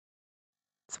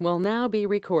Will now be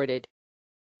recorded.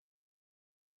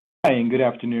 Hi, and good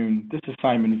afternoon. This is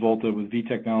Simon Volta with V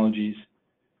Technologies.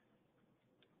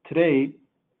 Today,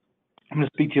 I'm going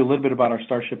to speak to you a little bit about our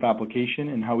StarShip application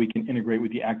and how we can integrate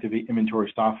with the Acctivate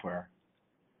inventory software.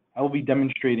 I will be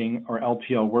demonstrating our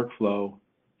LTL workflow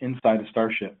inside of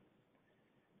StarShip.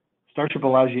 StarShip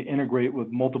allows you to integrate with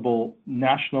multiple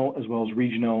national as well as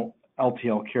regional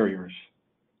LTL carriers.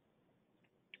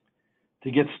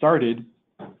 To get started,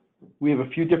 we have a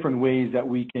few different ways that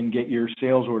we can get your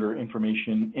sales order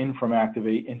information in from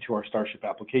Acctivate into our StarShip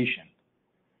application.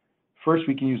 First,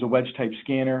 we can use a wedge type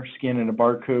scanner, scan in a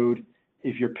barcode.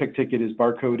 If your pick ticket is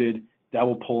barcoded, that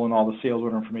will pull in all the sales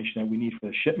order information that we need for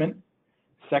the shipment.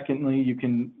 Secondly, you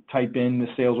can type in the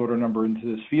sales order number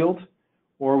into this field,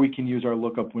 or we can use our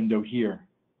lookup window here.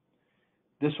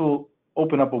 This will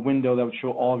open up a window that will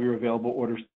show all of your available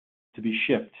orders to be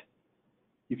shipped.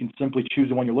 You can simply choose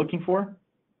the one you're looking for,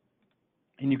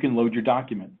 and you can load your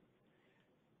document.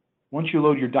 Once you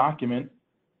load your document,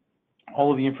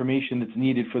 all of the information that's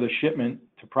needed for the shipment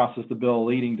to process the bill of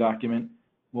lading document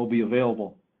will be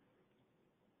available.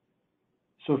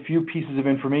 So a few pieces of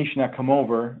information that come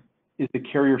over is the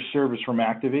carrier service from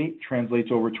Acctivate translates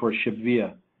over to our ship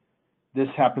via. This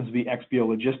happens to be XPO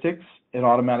Logistics. It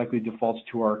automatically defaults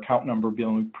to our account number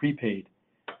being prepaid.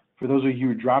 For those of you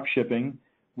who are drop shipping,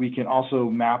 we can also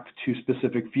map to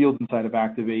specific fields inside of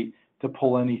Acctivate to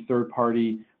pull any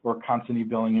third-party or consignee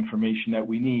billing information that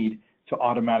we need to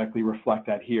automatically reflect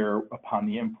that here upon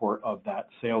the import of that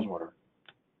sales order.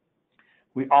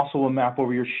 We also will map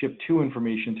over your ship to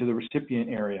information to the recipient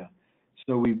area.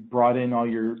 So we've brought in all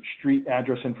your street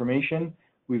address information.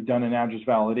 We've done an address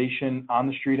validation on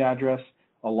the street address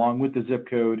along with the zip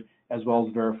code, as well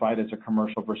as verified it's a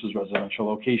commercial versus residential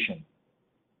location.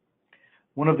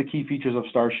 One of the key features of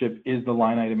StarShip is the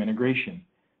line item integration.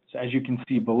 So as you can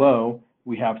see below,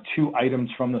 we have two items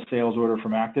from the sales order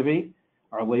from Acctivate,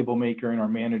 our label maker and our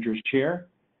manager's chair.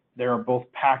 They are both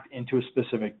packed into a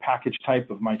specific package type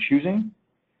of my choosing.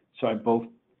 So I both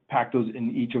packed those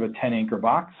in each of a 10 anchor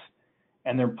box,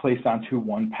 and they're placed onto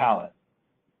one pallet.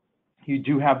 You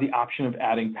do have the option of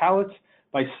adding pallets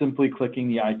by simply clicking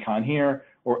the icon here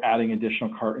or adding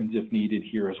additional cartons if needed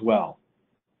here as well.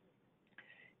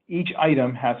 Each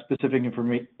item has specific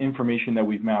information that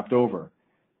we've mapped over,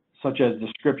 such as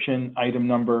description, item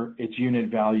number, its unit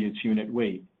value, its unit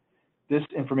weight. This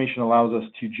information allows us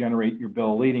to generate your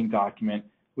bill of lading document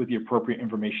with the appropriate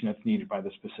information that's needed by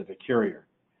the specific carrier.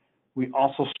 We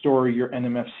also store your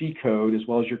NMFC code as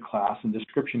well as your class and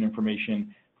description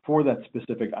information for that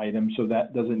specific item, so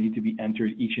that doesn't need to be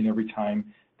entered each and every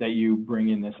time that you bring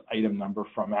in this item number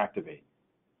from Acctivate.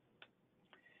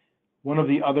 One of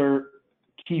the other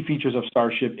key features of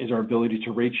StarShip is our ability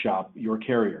to rate shop your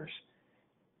carriers.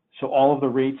 So all of the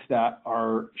rates that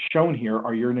are shown here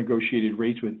are your negotiated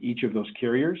rates with each of those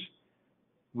carriers.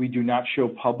 We do not show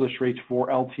published rates for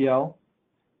LTL.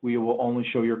 We will only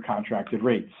show your contracted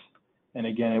rates. And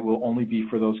again, it will only be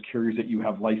for those carriers that you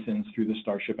have licensed through the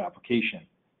StarShip application.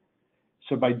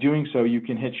 So by doing so, you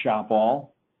can hit Shop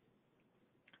All.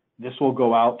 This will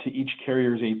go out to each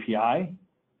carrier's API.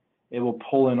 It will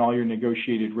pull in all your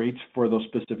negotiated rates for those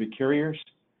specific carriers,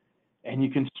 and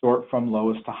you can sort from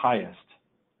lowest to highest.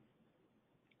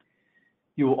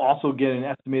 You will also get an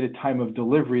estimated time of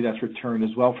delivery that's returned as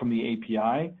well from the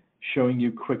API, showing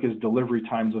you quickest delivery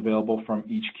times available from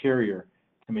each carrier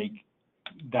to make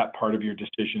that part of your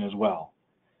decision as well.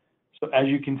 So as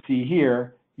you can see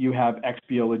here, you have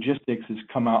XPO Logistics has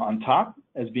come out on top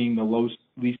as being the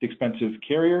least expensive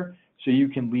carrier, so you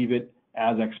can leave it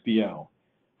as XPO.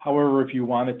 However, if you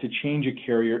wanted to change a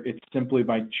carrier, it's simply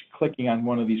by clicking on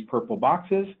one of these purple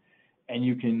boxes, and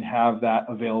you can have that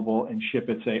available and ship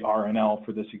it, say, RNL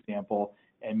for this example,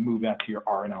 and move that to your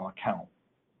RNL account.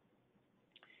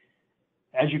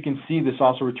 As you can see, this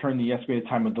also returned the estimated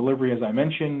time of delivery. As I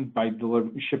mentioned, by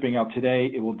shipping out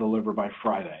today, it will deliver by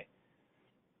Friday.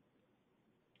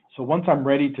 So once I'm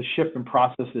ready to ship and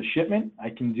process the shipment, I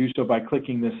can do so by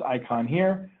clicking this icon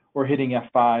here or hitting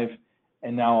F5,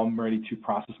 and now I'm ready to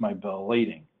process my bill of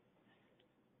lading.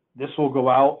 This will go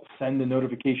out, send the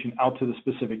notification out to the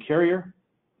specific carrier,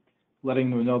 letting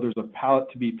them know there's a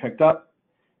pallet to be picked up,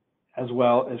 as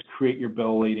well as create your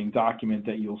bill of lading document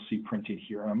that you'll see printed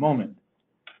here in a moment.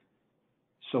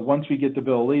 So once we get the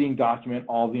bill of lading document,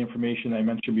 all the information I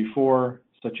mentioned before,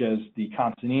 such as the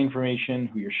consignee information,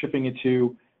 who you're shipping it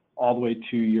to, all the way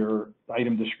to your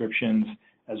item descriptions,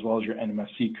 as well as your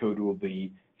NMFC code will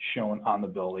be shown on the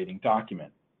bill of lading document.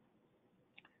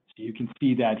 So you can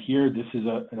see that here. This is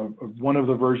one of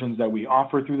the versions that we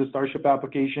offer through the StarShip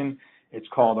application. It's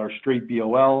called our straight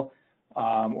BOL.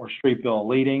 or straight bill of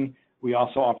lading. We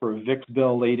also offer a VIX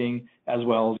bill of lading as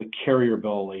well as a carrier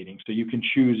bill of lading. So you can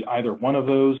choose either one of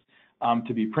those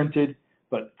to be printed.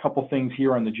 But a couple things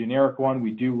here on the generic one,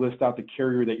 we do list out the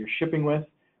carrier that you're shipping with.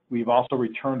 We've also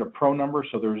returned a pro number,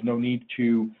 so there's no need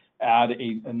to add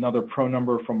another pro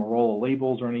number from a roll of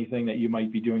labels or anything that you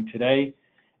might be doing today.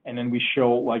 And then we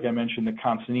show, like I mentioned, the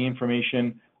consignee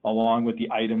information along with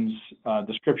the items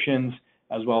descriptions,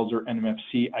 as well as their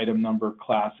NMFC item number,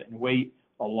 class, and weight,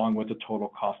 along with the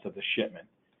total cost of the shipment.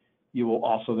 You will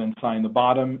also then sign the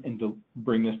bottom and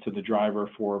bring this to the driver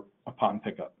for upon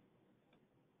pickup.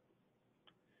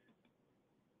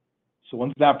 So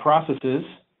once that processes,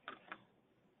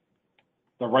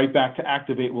 the write back to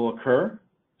Activate will occur.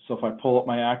 So if I pull up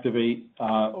my Activate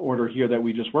order here that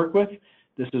we just worked with,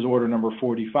 this is order number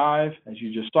 45, as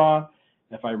you just saw.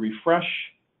 If I refresh,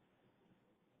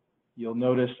 you'll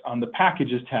notice on the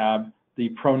Packages tab, the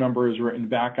pro number is written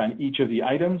back on each of the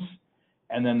items,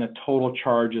 and then the total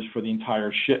charge is for the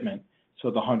entire shipment.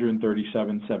 So the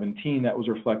 $137.17 that was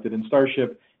reflected in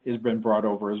StarShip has been brought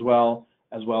over as well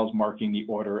as marking the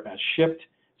order as shipped.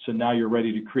 So now you're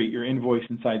ready to create your invoice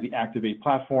inside the Activate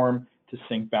platform to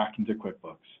sync back into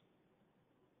QuickBooks.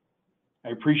 I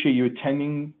appreciate you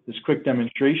attending this quick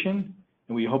demonstration,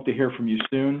 and we hope to hear from you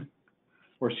soon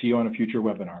or see you on a future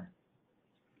webinar.